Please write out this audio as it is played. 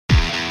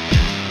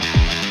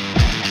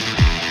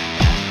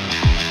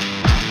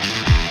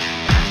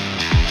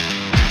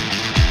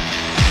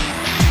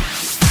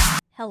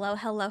Hello,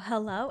 hello,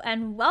 hello,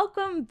 and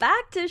welcome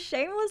back to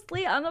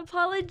Shamelessly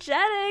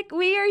Unapologetic.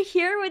 We are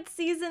here with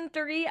season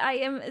 3. I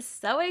am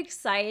so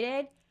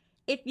excited.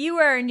 If you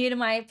are new to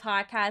my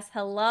podcast,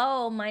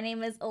 hello, my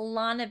name is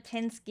Alana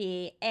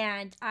Pinsky,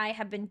 and I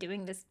have been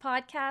doing this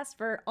podcast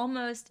for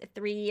almost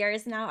 3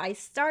 years now. I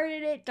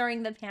started it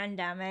during the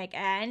pandemic,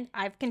 and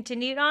I've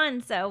continued on.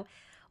 So,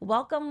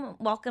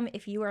 welcome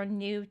if you are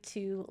new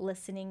to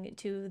listening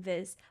to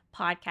this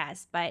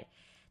podcast. But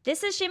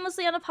this is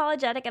Shamelessly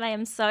Unapologetic, and I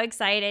am so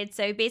excited.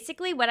 So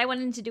basically, what I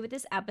wanted to do with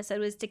this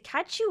episode was to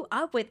catch you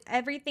up with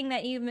everything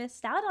that you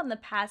missed out on the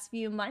past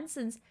few months,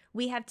 since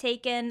we have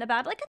taken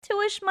about like a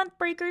 2-ish month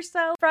break or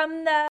so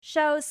from the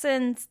show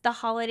since the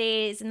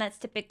holidays, and that's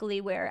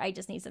typically where I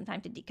just need some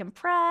time to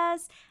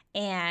decompress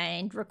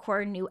and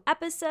record new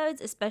episodes,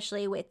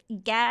 especially with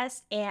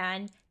guests,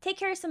 and take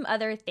care of some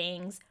other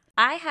things.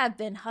 I have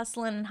been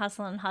hustling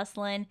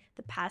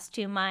the past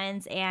 2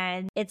 months,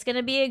 and it's going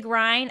to be a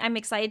grind. I'm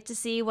excited to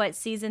see what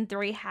season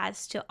 3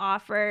 has to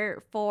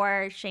offer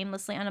for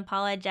Shamelessly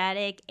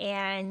Unapologetic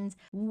and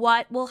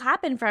what will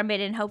happen from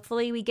it. And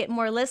hopefully we get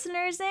more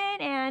listeners in,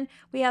 and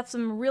we have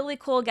some really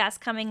cool guests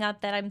coming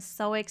up that I'm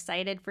so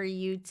excited for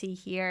you to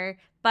hear.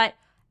 But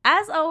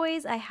as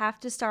always, I have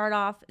to start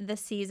off the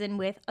season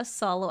with a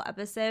solo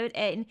episode,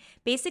 and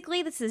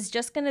basically this is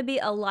just going to be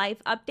a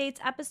life updates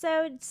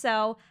episode.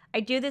 So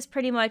I do this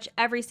pretty much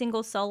every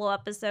single solo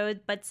episode,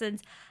 but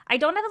since I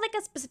don't have like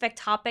a specific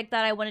topic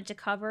that I wanted to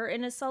cover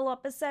in a solo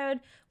episode,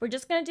 we're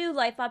just going to do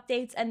life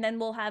updates, and then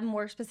we'll have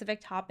more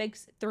specific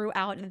topics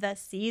throughout the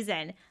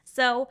season.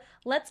 So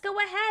let's go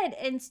ahead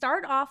and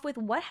start off with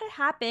what had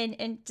happened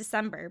in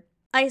December.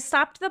 I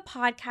stopped the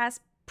podcast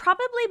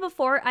probably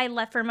before I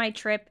left for my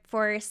trip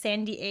for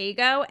San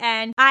Diego,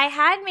 and I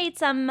had made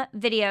some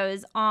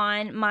videos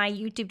on my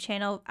YouTube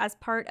channel as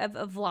part of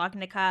a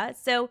Vlognica,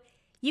 so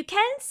you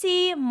can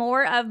see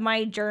more of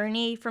my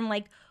journey from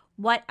like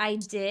what I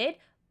did,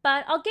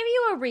 but I'll give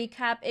you a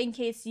recap in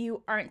case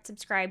you aren't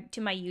subscribed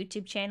to my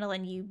YouTube channel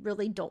and you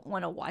really don't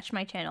want to watch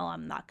my channel.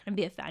 I'm not going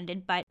to be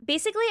offended, but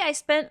basically I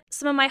spent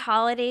some of my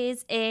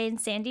holidays in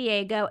San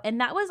Diego,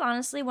 and that was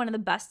honestly one of the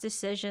best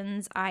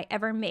decisions I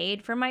ever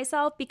made for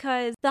myself,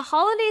 because the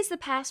holidays the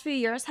past few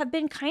years have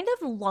been kind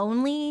of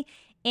lonely,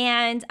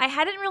 and I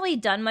hadn't really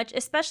done much,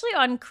 especially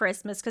on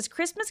Christmas, because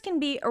Christmas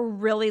can be a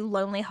really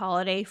lonely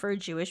holiday for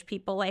Jewish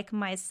people like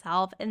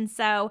myself. And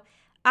so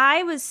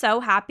I was so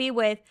happy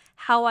with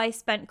how I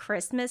spent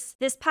Christmas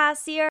this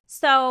past year.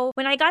 So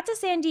when I got to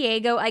San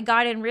Diego, I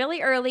got in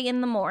really early in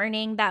the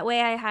morning. That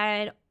way I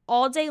had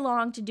all day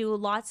long to do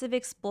lots of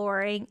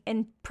exploring.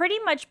 And pretty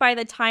much by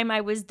the time I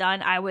was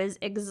done, I was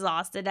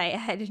exhausted. I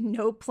had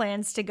no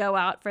plans to go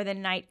out for the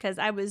night because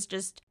I was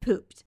just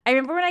pooped. I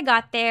remember when I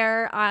got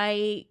there,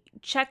 I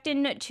checked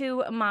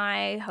into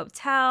my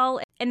hotel,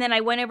 and then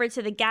I went over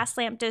to the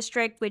Gaslamp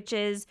District, which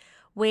is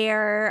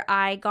where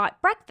I got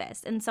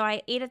breakfast. And so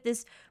I ate at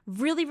this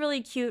really,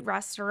 really cute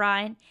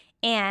restaurant,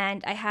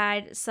 and I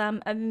had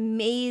some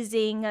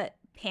amazing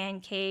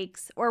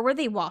pancakes, or were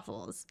they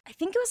waffles? I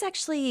think it was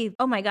actually,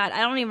 oh my God,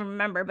 I don't even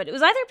remember, but it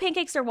was either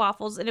pancakes or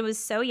waffles, and it was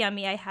so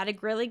yummy. I had a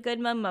really good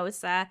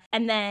mimosa,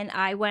 and then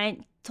I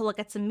went to look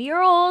at some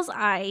murals.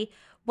 I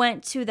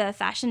went to the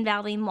Fashion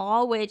Valley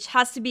Mall, which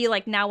has to be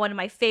like now one of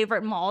my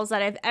favorite malls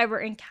that I've ever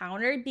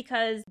encountered,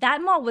 because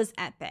that mall was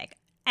epic.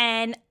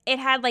 And it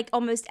had like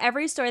almost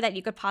every store that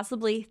you could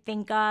possibly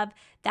think of.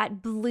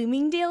 That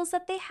Bloomingdale's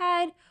that they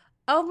had,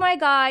 oh my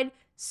God,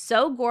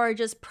 so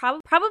gorgeous.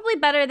 Probably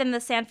better than the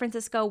San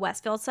Francisco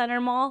Westfield Center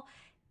Mall.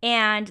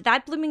 And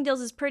that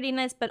Bloomingdale's is pretty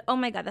nice, but oh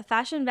my God, the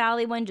Fashion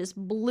Valley one just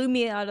blew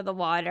me out of the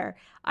water.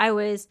 I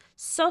was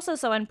so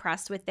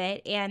impressed with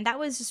it, and that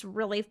was just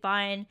really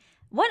fun.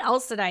 What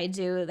else did I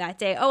do that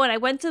day? Oh, and I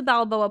went to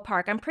Balboa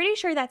Park. I'm pretty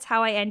sure that's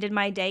how I ended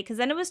my day, because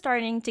then it was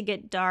starting to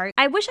get dark.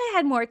 I wish I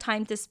had more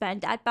time to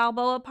spend at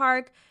Balboa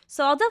Park,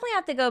 so I'll definitely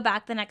have to go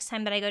back the next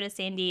time that I go to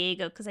San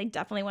Diego, because I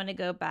definitely want to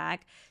go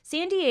back.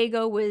 San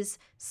Diego was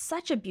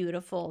such a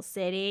beautiful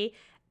city.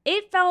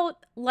 It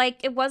felt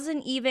like it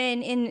wasn't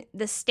even in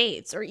the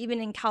States or even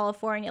in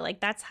California.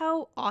 Like, that's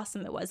how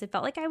awesome it was. It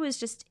felt like I was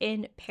just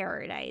in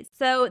paradise.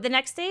 So the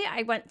next day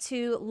I went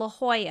to La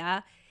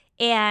Jolla,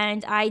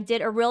 and I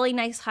did a really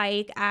nice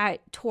hike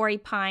at Torrey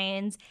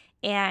Pines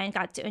and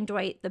got to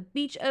enjoy the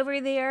beach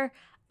over there.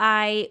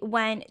 I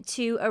went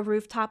to a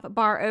rooftop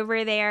bar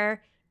over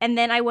there, and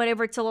then I went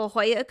over to La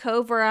Jolla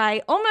Cove, where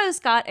I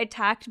almost got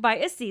attacked by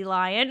a sea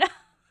lion.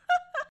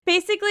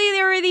 Basically,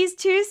 there were these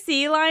 2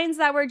 sea lions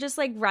that were just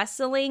like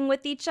wrestling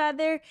with each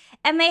other,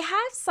 and they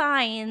have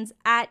signs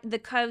at the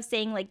cove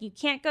saying like you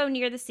can't go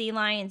near the sea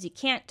lions, you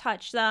can't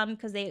touch them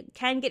because they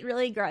can get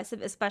really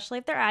aggressive, especially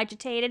if they're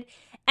agitated.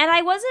 And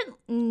I wasn't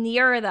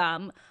near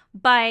them,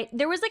 but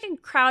there was like a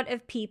crowd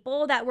of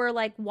people that were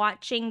like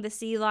watching the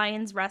sea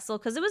lions wrestle,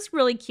 because it was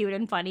really cute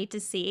and funny to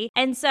see.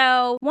 And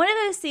so one of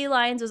those sea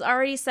lions was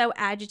already so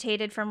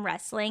agitated from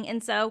wrestling,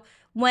 and so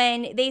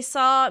when they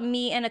saw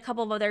me and a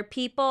couple of other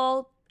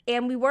people,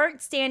 and we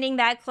weren't standing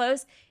that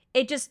close,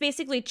 it just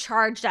basically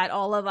charged at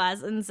all of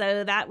us. And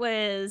so that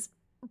was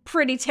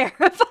pretty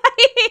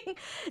terrifying.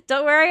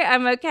 Don't worry,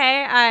 I'm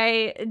okay.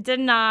 I did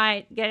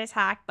not get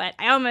attacked, but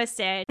I almost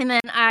did. And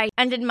then I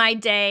ended my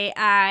day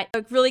at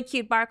a really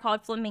cute bar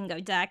called Flamingo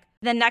Deck.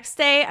 The next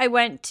day, I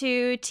went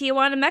to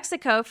Tijuana,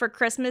 Mexico for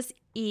Christmas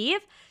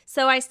Eve.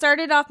 So I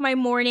started off my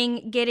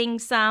morning getting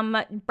some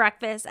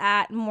breakfast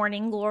at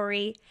Morning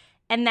Glory.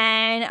 And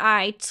then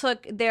I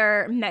took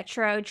their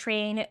metro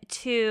train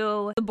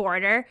to the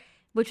border,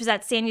 which was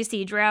at San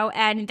Ysidro.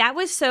 And that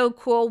was so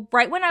cool.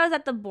 Right when I was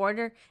at the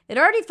border, it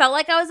already felt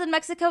like I was in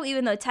Mexico,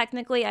 even though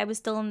technically I was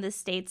still in the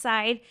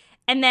stateside.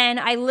 And then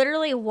I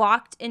literally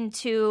walked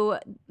into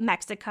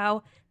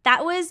Mexico.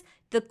 That was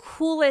the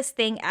coolest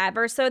thing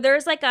ever. So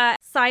there's like a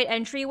side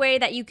entryway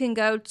that you can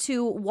go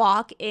to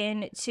walk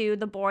into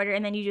the border,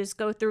 and then you just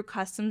go through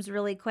customs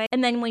really quick.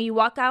 And then when you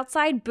walk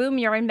outside, boom,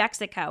 you're in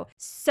Mexico.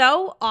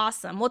 So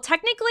awesome. Well,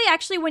 technically,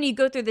 actually, when you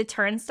go through the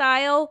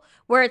turnstile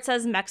where it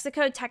says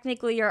Mexico,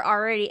 technically you're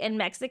already in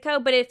Mexico,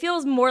 but it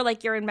feels more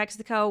like you're in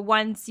Mexico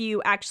once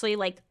you actually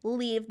like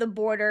leave the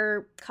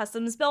border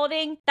customs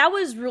building. That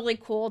was really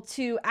cool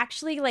to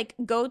actually like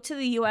go to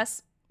the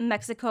US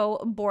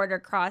Mexico border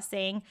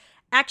crossing,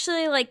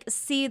 actually like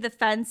see the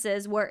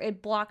fences where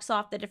it blocks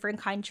off the different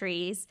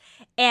countries.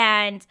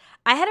 And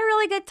I had a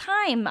really good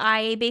time.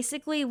 I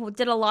basically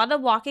did a lot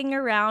of walking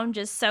around,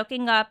 just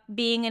soaking up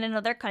being in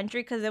another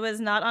country, because it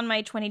was not on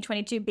my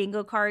 2022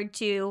 bingo card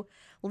to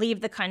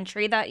leave the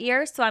country that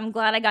year. So I'm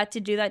glad I got to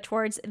do that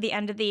towards the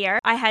end of the year.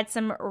 I had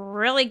some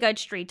really good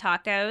street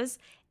tacos,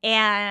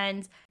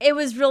 and it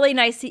was really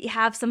nice to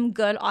have some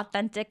good,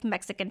 authentic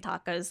Mexican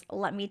tacos,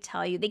 let me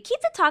tell you. They keep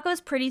the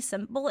tacos pretty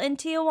simple in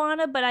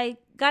Tijuana, but I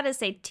gotta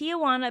say,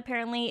 Tijuana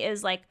apparently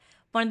is like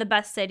one of the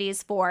best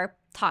cities for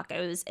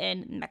tacos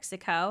in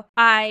Mexico.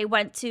 I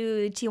went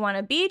to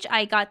Tijuana Beach.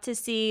 I got to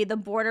see the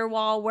border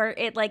wall where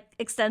it like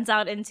extends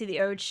out into the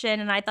ocean,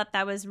 and I thought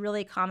that was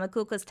really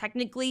comical because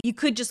technically you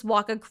could just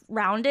walk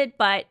around it,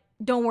 but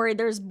don't worry,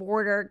 there's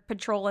border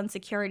patrol and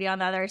security on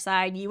the other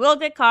side. You will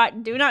get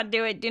caught. Do not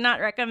do it. Do not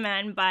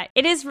recommend. But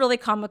it is really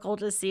comical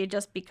to see,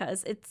 just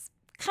because it's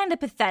kind of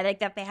pathetic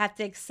that they have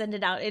to extend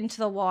it out into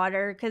the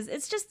water, because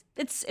it's just,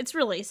 it's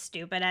really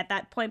stupid at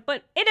that point.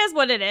 But it is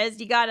what it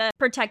is. You gotta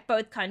protect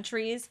both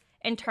countries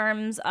in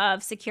terms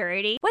of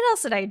security. What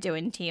else did I do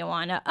in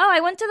Tijuana? Oh, I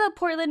went to the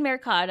Portland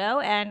Mercado,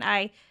 and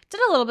I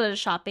did a little bit of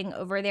shopping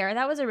over there.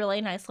 That was a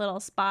really nice little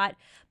spot.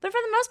 But for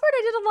the most part,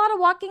 I did a lot of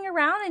walking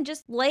around and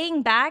just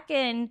laying back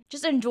and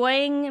just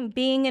enjoying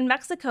being in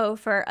Mexico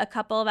for a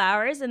couple of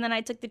hours. And then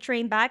I took the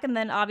train back, and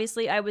then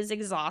obviously I was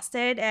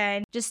exhausted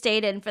and just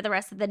stayed in for the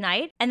rest of the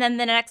night. And then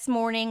the next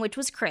morning, which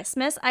was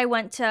Christmas, I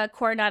went to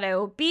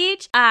Coronado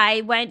Beach.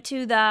 I went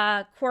to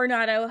the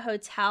Coronado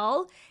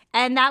Hotel,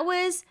 and that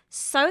was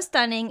so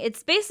stunning.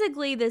 It's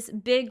basically this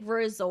big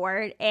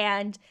resort,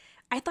 and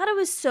I thought it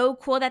was so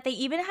cool that they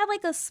even had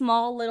like a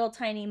small little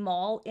tiny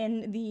mall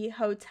in the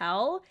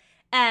hotel,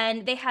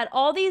 and they had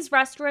all these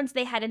restaurants.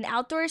 They had an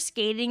outdoor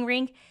skating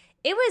rink.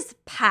 It was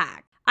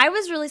packed. I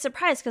was really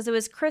surprised because it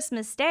was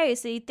Christmas Day,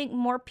 so you'd think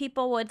more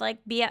people would like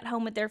be at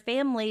home with their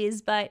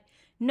families, but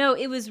no,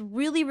 it was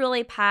really,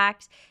 really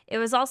packed. It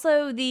was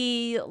also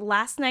the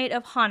last night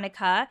of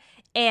Hanukkah,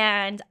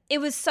 and it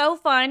was so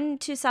fun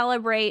to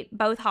celebrate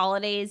both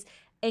holidays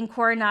in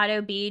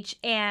Coronado Beach,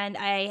 and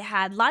I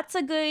had lots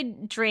of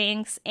good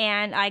drinks,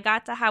 and I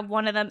got to have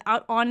one of them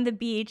out on the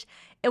beach.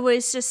 It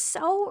was just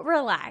so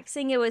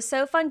relaxing. It was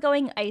so fun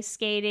going ice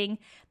skating.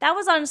 That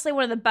was honestly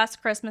one of the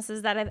best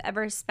Christmases that I've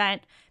ever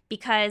spent,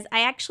 because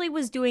I actually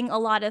was doing a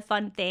lot of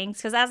fun things,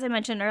 because as I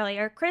mentioned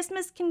earlier,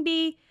 Christmas can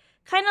be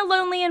kind of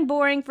lonely and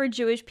boring for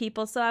Jewish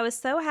people. So I was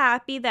so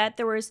happy that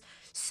there was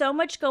so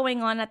much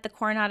going on at the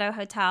Coronado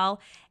Hotel,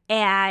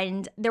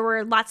 and there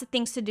were lots of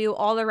things to do.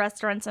 All the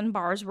restaurants and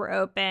bars were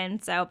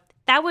open. So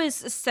that was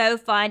so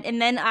fun.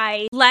 And then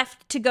I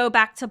left to go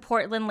back to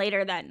Portland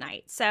later that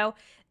night. So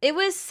it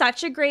was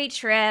such a great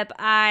trip.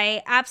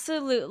 I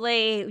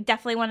absolutely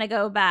definitely want to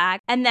go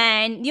back. And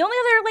then the only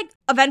other like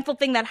eventful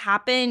thing that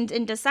happened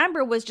in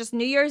December was just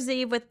New Year's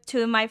Eve with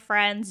two of my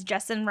friends,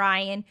 Jess and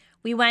Ryan.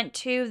 We went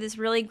to this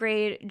really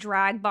great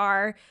drag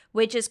bar,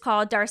 which is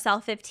called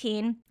Darcel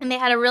 15. And they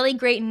had a really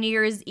great New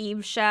Year's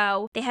Eve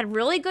show. They had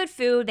really good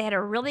food. They had a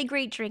really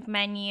great drink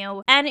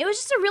menu. And it was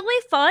just a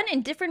really fun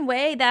and different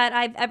way that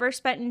I've ever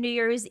spent New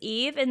Year's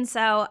Eve. And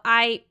so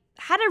I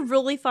had a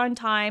really fun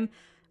time.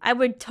 I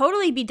would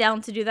totally be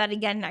down to do that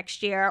again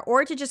next year,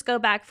 or to just go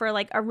back for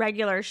like a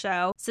regular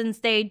show, since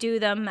they do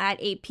them at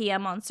 8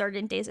 p.m. on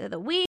certain days of the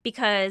week,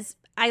 because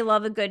I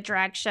love a good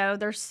drag show.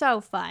 They're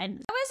so fun.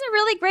 That was a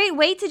really great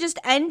way to just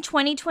end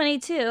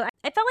 2022.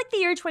 I felt like the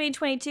year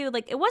 2022,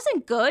 like it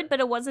wasn't good,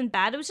 but it wasn't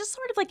bad. It was just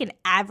sort of like an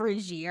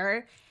average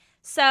year.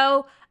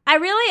 So I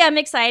really am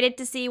excited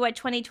to see what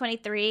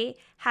 2023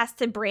 has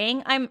to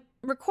bring. I'm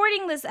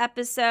recording this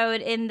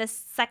episode in the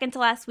second to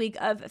last week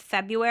of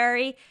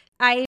February.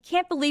 I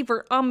can't believe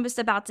we're almost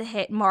about to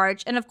hit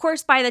March. And of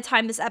course, by the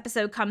time this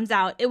episode comes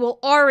out, it will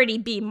already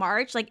be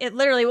March. Like, it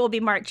literally will be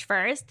March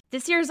 1st.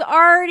 This year's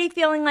already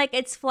feeling like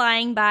it's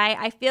flying by.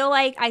 I feel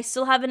like I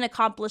still haven't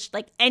accomplished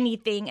like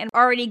anything and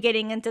already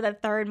getting into the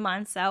third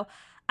month. So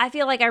I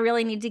feel like I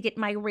really need to get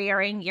my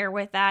rearing year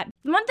with that.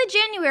 The month of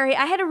January,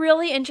 I had a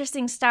really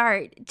interesting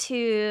start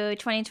to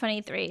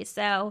 2023.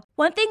 So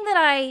one thing that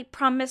I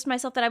promised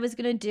myself that I was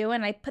going to do,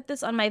 and I put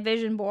this on my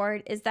vision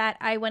board, is that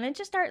I wanted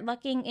to start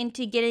looking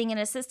into getting an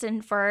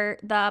assistant for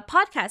the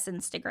podcast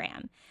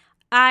Instagram.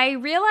 I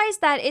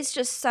realized that it's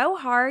just so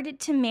hard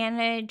to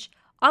manage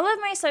all of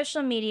my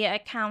social media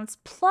accounts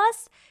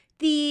plus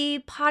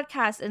the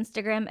podcast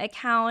Instagram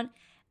account.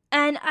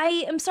 And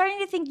I am starting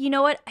to think, you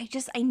know what?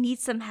 I need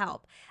some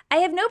help. I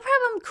have no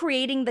problem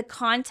creating the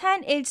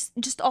content. It's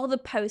just all the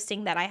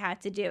posting that I have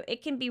to do.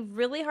 It can be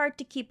really hard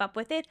to keep up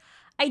with it.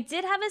 I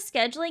did have a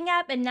scheduling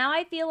app, and now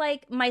I feel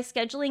like my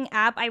scheduling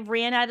app, I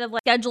ran out of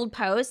scheduled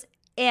posts.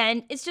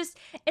 And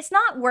it's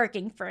not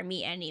working for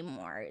me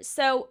anymore.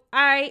 So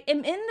I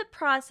am in the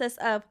process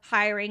of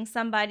hiring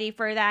somebody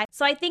for that.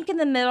 So I think in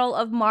the middle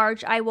of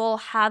March, I will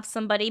have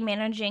somebody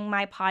managing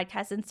my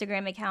podcast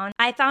Instagram account.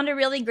 I found a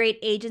really great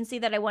agency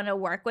that I want to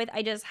work with.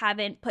 I just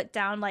haven't put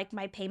down my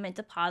payment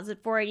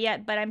deposit for it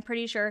yet, but I'm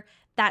pretty sure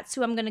that's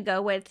who I'm going to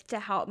go with to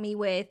help me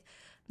with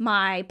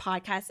my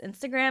podcast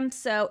Instagram.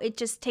 So it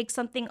just takes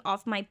something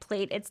off my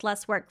plate. It's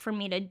less work for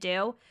me to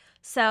do.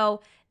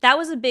 So that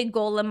was a big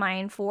goal of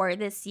mine for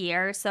this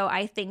year. So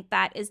I think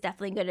that is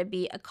definitely going to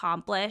be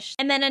accomplished.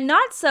 And then a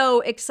not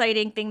so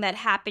exciting thing that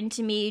happened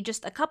to me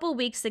just a couple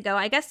weeks ago,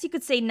 I guess you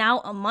could say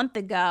now a month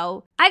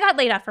ago, I got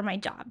laid off from my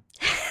job.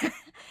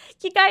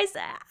 You guys,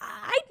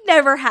 I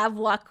never have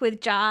luck with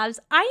jobs.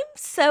 I'm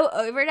so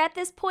over it at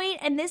this point,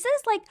 and this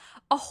is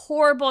a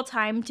horrible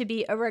time to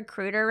be a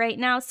recruiter right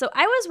now. So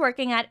I was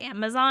working at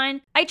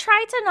Amazon. I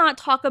try to not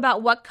talk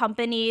about what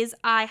companies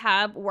I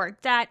have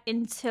worked at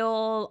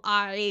until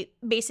I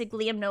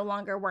basically am no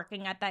longer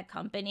working at that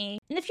company.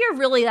 And if you're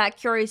really that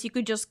curious, you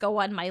could just go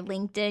on my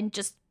LinkedIn.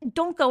 Just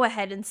don't go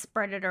ahead and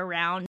spread it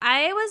around.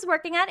 I was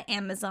working at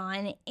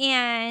Amazon,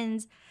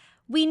 and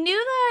we knew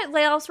that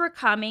layoffs were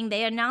coming.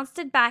 They announced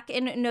it back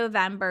in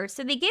November,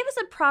 so they gave us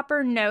a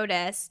proper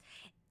notice.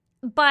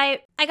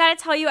 But I gotta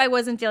tell you, I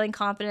wasn't feeling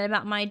confident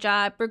about my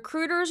job.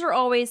 Recruiters are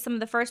always some of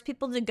the first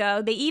people to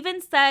go. They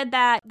even said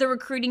that the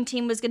recruiting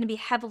team was going to be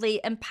heavily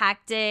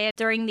impacted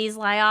during these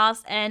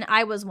layoffs, and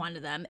I was one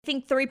of them. I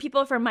think 3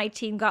 people from my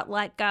team got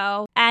let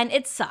go, and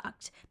it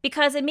sucked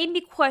because it made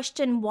me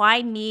question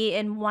why me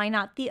and why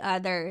not the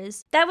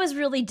others. That was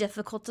really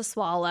difficult to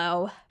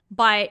swallow,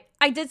 but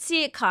I did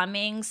see it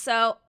coming,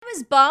 so I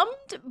was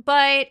bummed,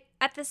 but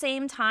at the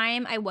same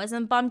time, I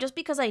wasn't bummed just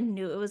because I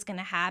knew it was going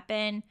to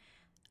happen.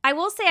 I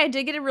will say I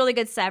did get a really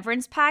good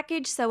severance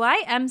package, so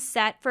I am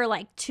set for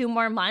 2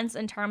 more months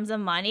in terms of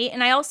money.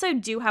 And I also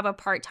do have a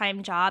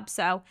part-time job,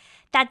 so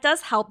that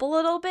does help a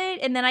little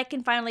bit. And then I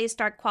can finally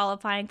start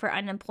qualifying for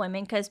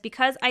unemployment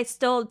because I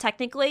still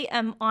technically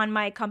am on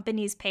my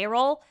company's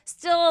payroll.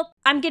 Still,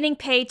 I'm getting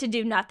paid to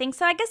do nothing.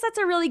 So I guess that's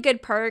a really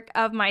good perk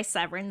of my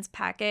severance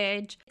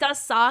package. It does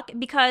suck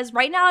because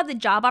right now the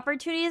job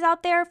opportunities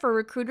out there for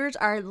recruiters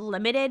are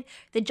limited.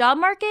 The job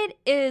market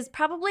is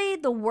probably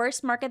the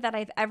worst market that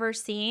I've ever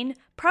seen.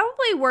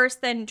 Probably worse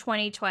than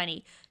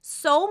 2020.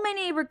 So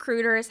many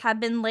recruiters have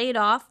been laid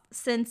off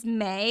since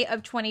May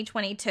of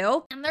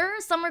 2022, and there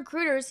are some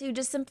recruiters who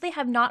just simply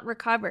have not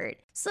recovered.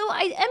 So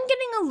I am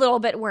getting a little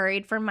bit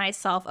worried for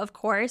myself, of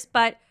course,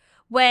 but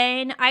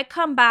when I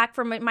come back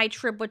from my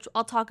trip, which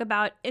I'll talk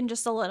about in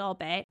just a little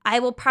bit, I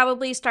will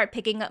probably start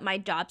picking up my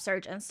job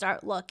search and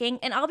start looking.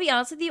 And I'll be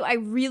honest with you, I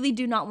really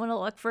do not want to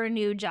look for a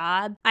new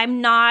job. I'm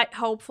not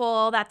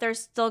hopeful that there's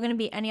still going to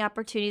be any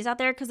opportunities out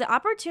there because the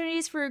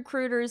opportunities for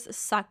recruiters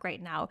suck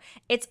right now.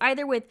 It's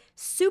either with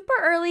super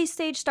early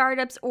stage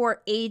startups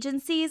or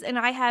agencies, and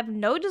I have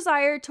no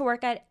desire to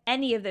work at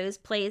any of those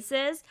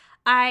places.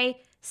 I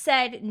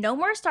said no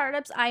more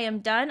startups. I am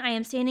done. I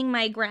am standing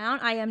my ground.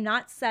 I am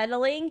not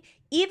settling.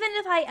 Even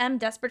if I am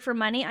desperate for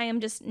money, I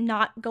am just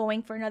not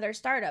going for another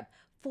startup.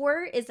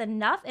 4 is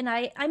enough, and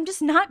I'm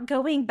just not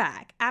going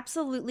back.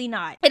 Absolutely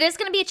not. It is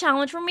going to be a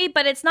challenge for me,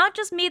 but it's not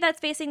just me that's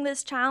facing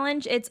this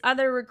challenge. It's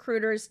other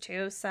recruiters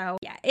too. So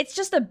yeah, it's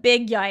just a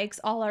big yikes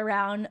all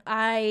around.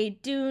 I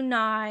do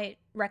not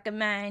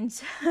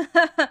recommend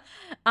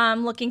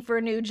looking for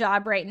a new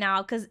job right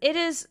now because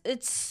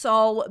it's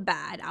so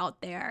bad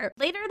out there.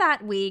 Later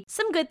that week,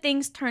 some good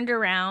things turned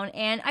around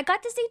and I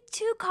got to see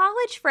 2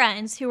 college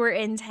friends who were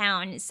in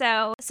town.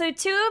 So 2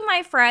 of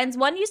my friends,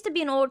 one used to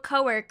be an old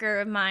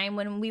coworker of mine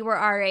when we were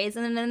RAs,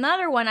 and then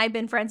another one I've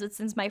been friends with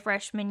since my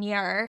freshman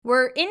year,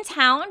 were in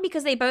town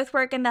because they both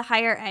work in the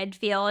higher ed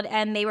field,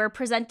 and they were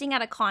presenting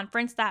at a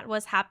conference that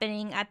was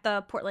happening at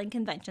the Portland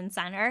Convention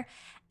Center.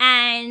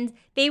 And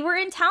they were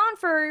in town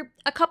for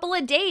a couple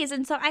of days,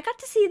 and so I got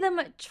to see them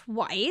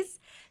twice.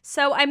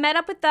 So I met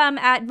up with them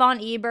at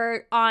Von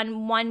Ebert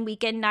on one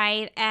weekend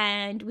night,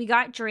 and we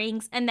got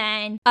drinks. And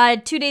then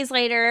 2 days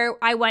later,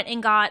 I went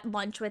and got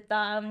lunch with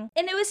them.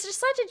 And it was just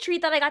such a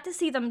treat that I got to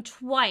see them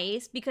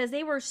twice because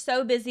they were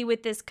so busy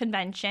with this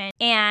convention.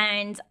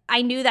 And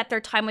I knew that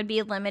their time would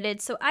be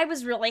limited. So I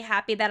was really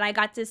happy that I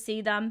got to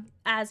see them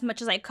as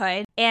much as I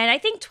could. And I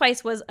think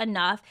twice was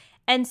enough.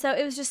 And so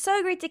it was just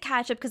so great to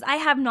catch up because I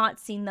have not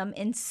seen them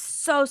in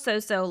so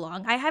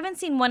long. I haven't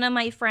seen one of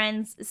my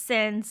friends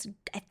since,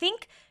 I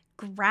think,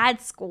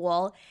 grad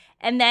school.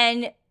 And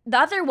then the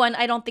other one,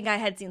 I don't think I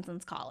had seen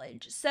since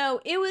college. So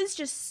it was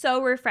just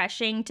so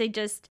refreshing to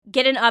just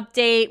get an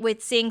update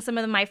with seeing some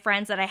of my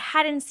friends that I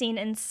hadn't seen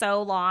in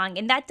so long.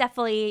 And that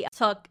definitely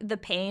took the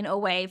pain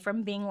away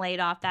from being laid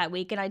off that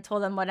week. And I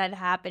told them what had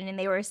happened and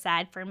they were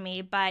sad for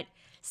me. But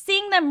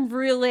seeing them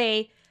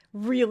really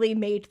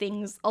made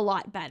things a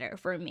lot better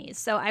for me.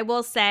 So I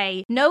will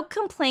say no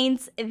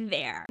complaints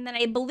there. And then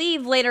I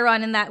believe later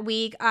on in that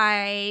week,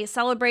 I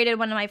celebrated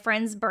one of my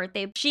friend's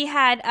birthday. She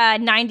had a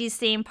 90s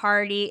theme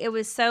party. It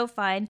was so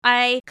fun.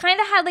 I kind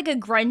of had like a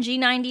grungy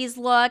 90s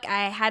look.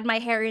 I had my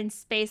hair in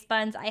space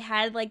buns. I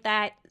had like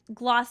that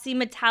glossy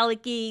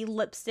metallic-y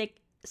lipstick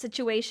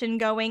situation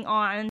going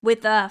on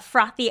with a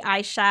frothy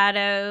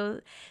eyeshadow.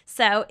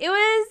 So it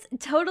was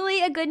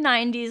totally a good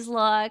 90s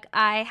look.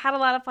 I had a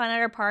lot of fun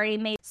at our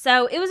party.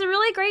 So it was a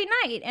really great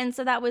night. And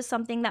so that was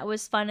something that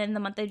was fun in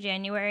the month of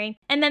January.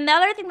 And then the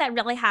other thing that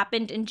really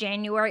happened in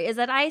January is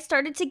that I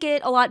started to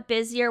get a lot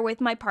busier with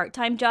my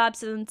part-time job.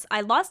 Since I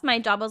lost my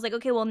job, I was like,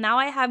 okay, well now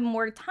I have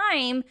more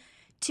time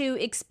to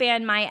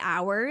expand my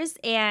hours.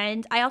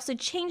 And I also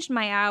changed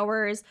my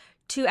hours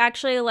to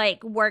actually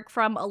like work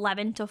from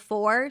 11 to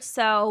 4.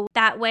 So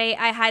that way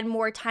I had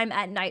more time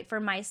at night for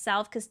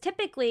myself. Because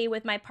typically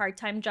with my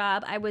part-time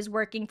job, I was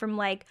working from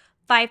like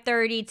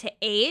 5:30 to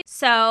 8.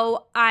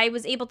 So I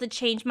was able to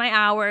change my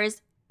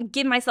hours,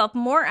 give myself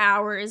more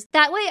hours.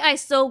 That way I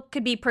still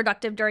could be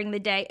productive during the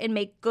day and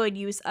make good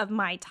use of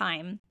my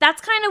time.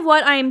 That's kind of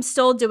what I'm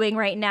still doing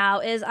right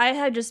now is I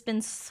have just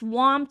been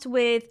swamped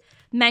with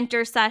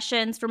mentor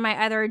sessions for my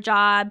other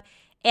job.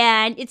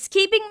 And it's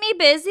keeping me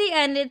busy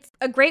and it's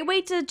a great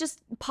way to just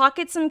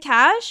pocket some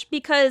cash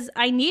because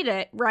I need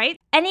it, right?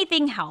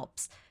 Anything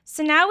helps.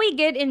 So now we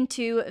get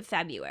into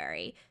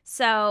February.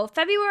 So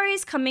February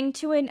is coming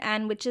to an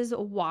end, which is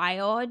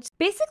wild.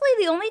 Basically,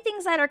 the only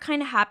things that are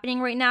kind of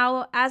happening right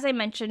now, as I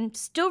mentioned,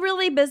 still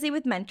really busy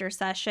with mentor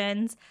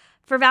sessions.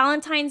 For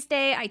Valentine's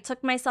Day, I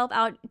took myself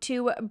out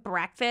to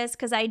breakfast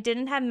because I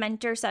didn't have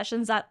mentor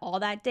sessions at all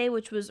that day,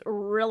 which was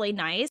really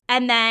nice.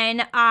 And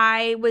then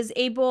I was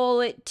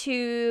able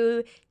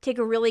to take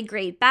a really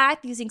great bath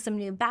using some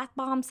new bath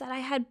bombs that I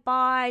had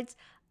bought.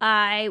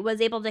 I was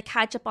able to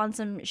catch up on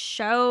some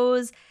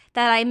shows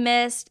that I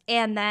missed.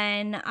 And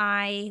then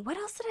what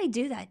else did I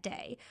do that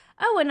day?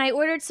 Oh, and I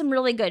ordered some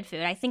really good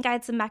food. I think I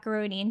had some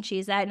macaroni and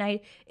cheese that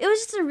night. It was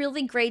just a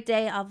really great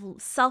day of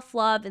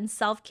self-love and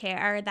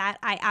self-care that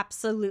I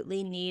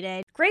absolutely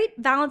needed. Great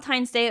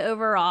Valentine's Day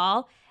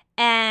overall.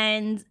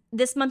 And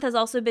this month has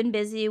also been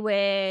busy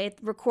with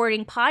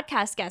recording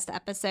podcast guest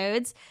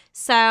episodes.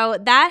 So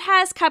that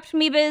has kept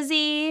me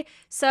busy.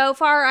 So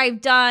far, I've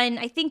done,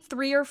 I think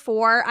 3 or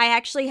 4. I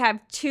actually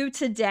have 2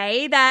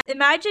 today.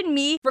 Imagine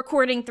me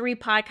recording 3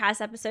 podcast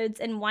episodes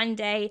in one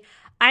day.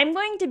 I'm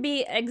going to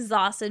be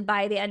exhausted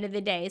by the end of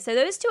the day. So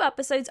those 2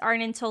 episodes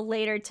aren't until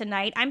later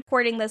tonight. I'm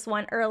recording this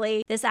one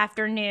early this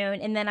afternoon.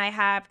 And then I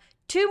have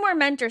 2 more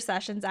mentor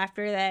sessions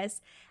after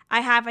this. I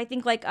have, I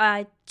think, like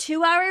a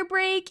 2-hour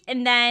break.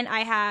 And then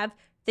I have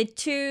the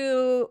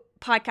 2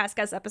 podcast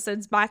guest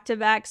episodes back to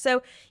back.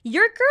 So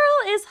your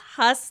girl is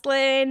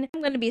hustling.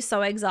 I'm going to be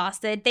so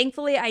exhausted.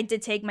 Thankfully, I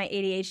did take my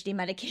ADHD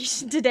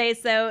medication today.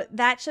 So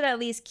that should at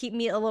least keep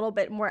me a little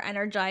bit more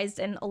energized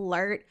and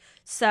alert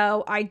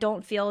so I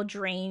don't feel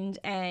drained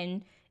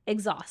and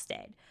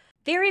exhausted.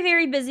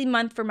 Very busy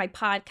month for my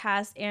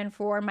podcast and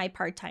for my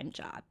part-time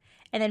job.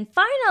 And then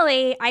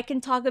finally, I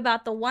can talk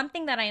about the one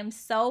thing that I am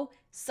so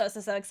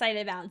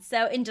excited about.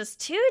 So in just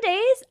 2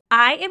 days,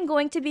 I am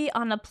going to be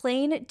on a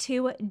plane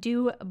to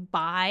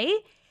Dubai.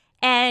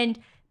 And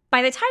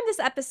by the time this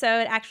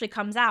episode actually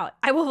comes out,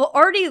 I will have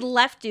already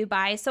left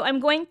Dubai. So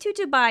I'm going to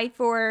Dubai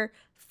for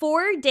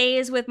 4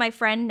 days with my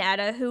friend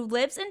Netta, who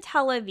lives in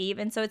Tel Aviv.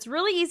 And so it's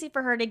really easy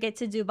for her to get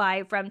to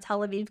Dubai from Tel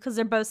Aviv because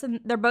they're both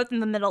in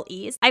the Middle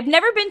East. I've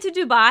never been to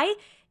Dubai.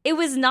 It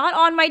was not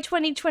on my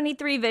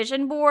 2023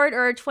 vision board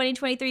or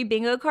 2023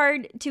 bingo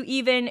card to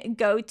even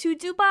go to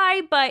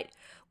Dubai. But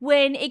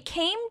when it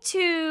came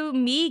to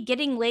me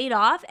getting laid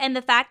off and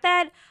the fact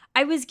that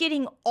I was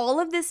getting all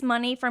of this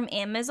money from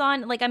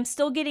Amazon, like I'm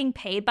still getting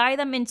paid by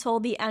them until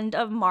the end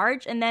of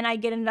March, and then I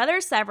get another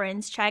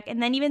severance check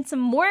and then even some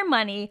more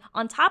money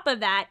on top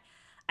of that,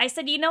 I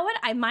said, you know what?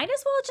 I might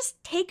as well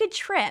just take a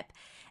trip.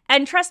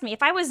 And trust me,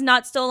 if I was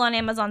not still on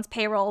Amazon's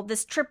payroll,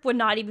 this trip would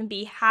not even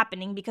be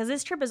happening because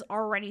this trip is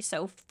already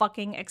so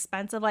fucking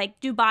expensive.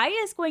 Like, Dubai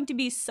is going to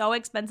be so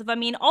expensive. I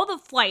mean, all the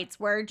flights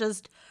were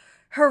just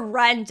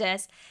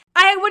horrendous.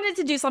 I wanted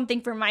to do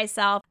something for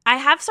myself. I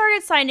have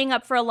started signing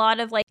up for a lot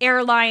of like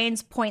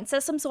airlines point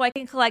systems so I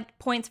can collect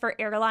points for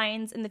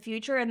airlines in the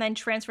future and then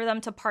transfer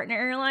them to partner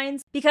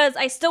airlines because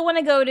I still want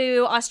to go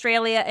to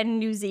Australia and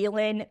New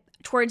Zealand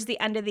towards the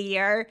end of the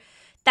year.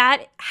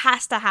 That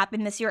has to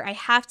happen this year. I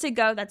have to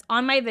go. That's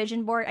on my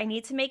vision board. I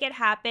need to make it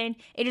happen.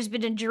 It has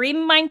been a dream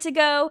of mine to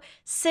go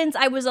since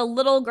I was a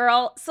little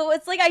girl. So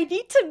it's like I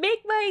need to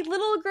make my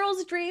little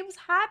girl's dreams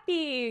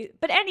happy.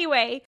 But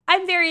anyway,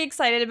 I'm very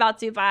excited about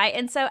Dubai.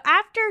 And so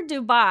after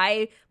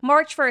Dubai,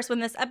 March 1st, when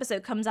this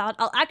episode comes out,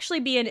 I'll actually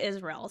be in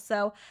Israel.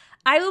 So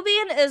I will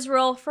be in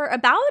Israel for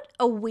about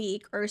a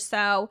week or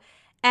so.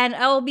 And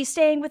I will be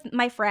staying with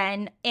my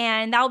friend,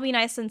 and that will be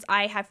nice since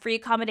I have free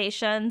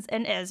accommodations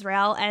in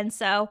Israel. And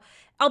so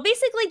I'll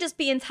basically just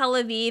be in Tel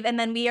Aviv, and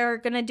then we are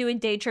going to do a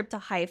day trip to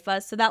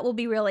Haifa. So that will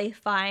be really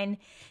fun.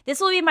 This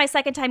will be my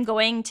second time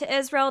going to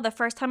Israel. The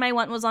first time I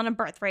went was on a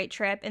birthright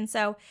trip. And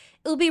so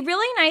it'll be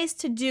really nice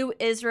to do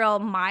Israel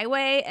my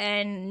way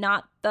and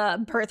not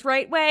the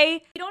birthright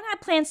way. We don't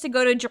have plans to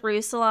go to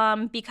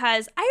Jerusalem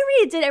because I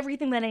already did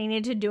everything that I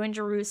needed to do in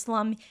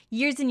Jerusalem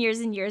years and years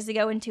and years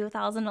ago in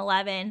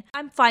 2011.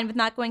 I'm fine with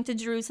not going to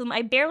Jerusalem.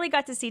 I barely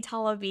got to see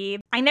Tel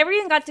Aviv. I never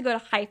even got to go to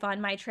Haifa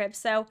on my trip.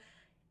 So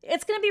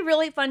it's going to be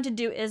really fun to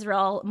do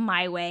Israel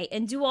my way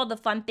and do all the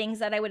fun things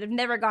that I would have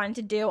never gotten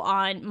to do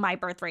on my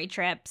birthright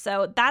trip.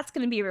 So that's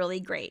going to be really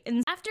great.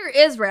 And after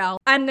Israel,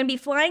 I'm going to be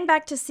flying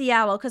back to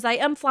Seattle because I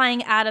am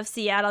flying out of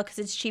Seattle because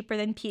it's cheaper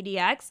than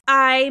PDX.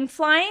 I'm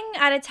flying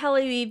out of Tel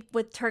Aviv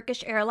with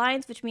Turkish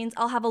Airlines, which means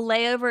I'll have a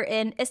layover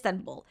in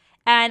Istanbul.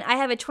 And I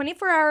have a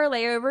 24-hour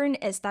layover in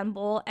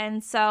Istanbul.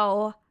 And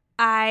so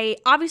I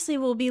obviously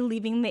will be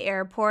leaving the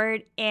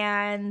airport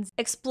and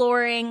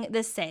exploring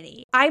the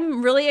city.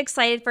 I'm really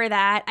excited for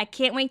that. I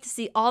can't wait to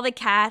see all the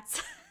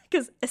cats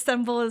because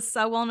Istanbul is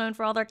so well known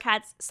for all their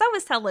cats. So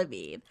is Tel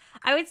Aviv.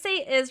 I would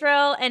say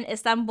Israel and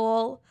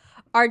Istanbul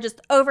are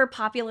just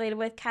overpopulated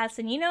with cats.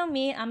 And you know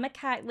me, I'm a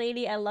cat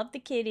lady. I love the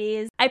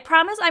kitties. I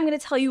promise I'm going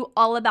to tell you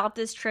all about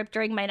this trip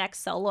during my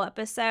next solo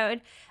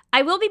episode.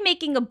 I will be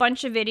making a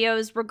bunch of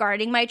videos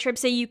regarding my trip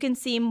so you can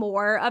see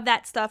more of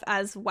that stuff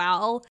as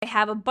well. I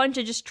have a bunch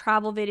of just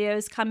travel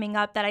videos coming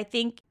up that I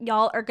think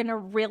y'all are gonna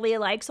really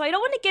like. So I don't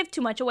want to give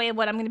too much away of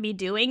what I'm gonna be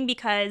doing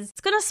because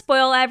it's gonna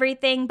spoil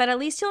everything, but at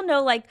least you'll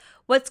know like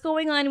what's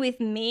going on with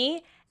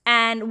me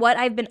and what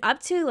I've been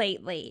up to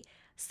lately.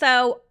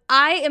 So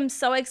I am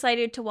so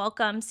excited to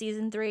welcome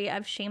season 3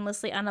 of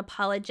Shamelessly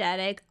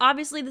Unapologetic.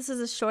 Obviously, this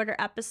is a shorter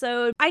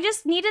episode. I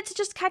just needed to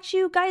just catch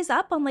you guys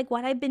up on like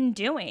what I've been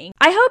doing.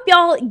 I hope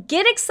y'all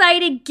get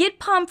excited, get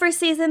pumped for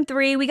season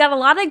 3. We got a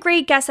lot of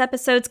great guest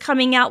episodes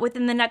coming out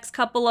within the next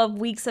couple of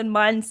weeks and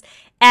months.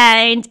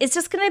 And it's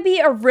just going to be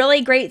a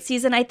really great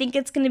season. I think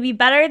it's going to be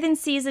better than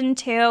season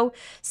 2.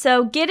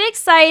 So get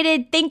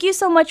excited. Thank you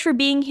so much for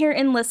being here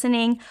and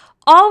listening.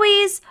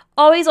 Always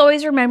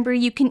remember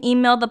you can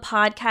email the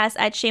podcast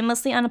at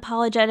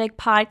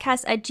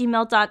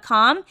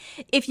shamelesslyunapologeticpodcast@gmail.com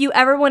if you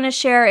ever want to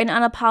share an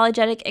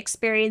unapologetic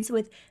experience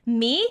with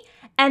me.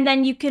 And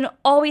then you can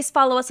always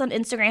follow us on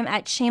Instagram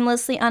at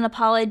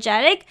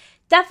shamelesslyunapologetic.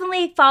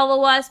 Definitely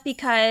follow us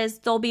because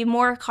there'll be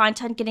more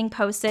content getting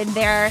posted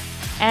there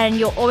and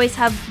you'll always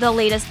have the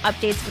latest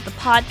updates with the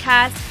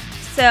podcast.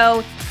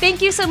 So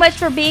thank you so much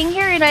for being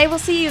here and I will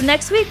see you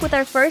next week with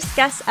our first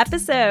guest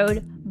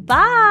episode.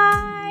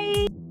 Bye!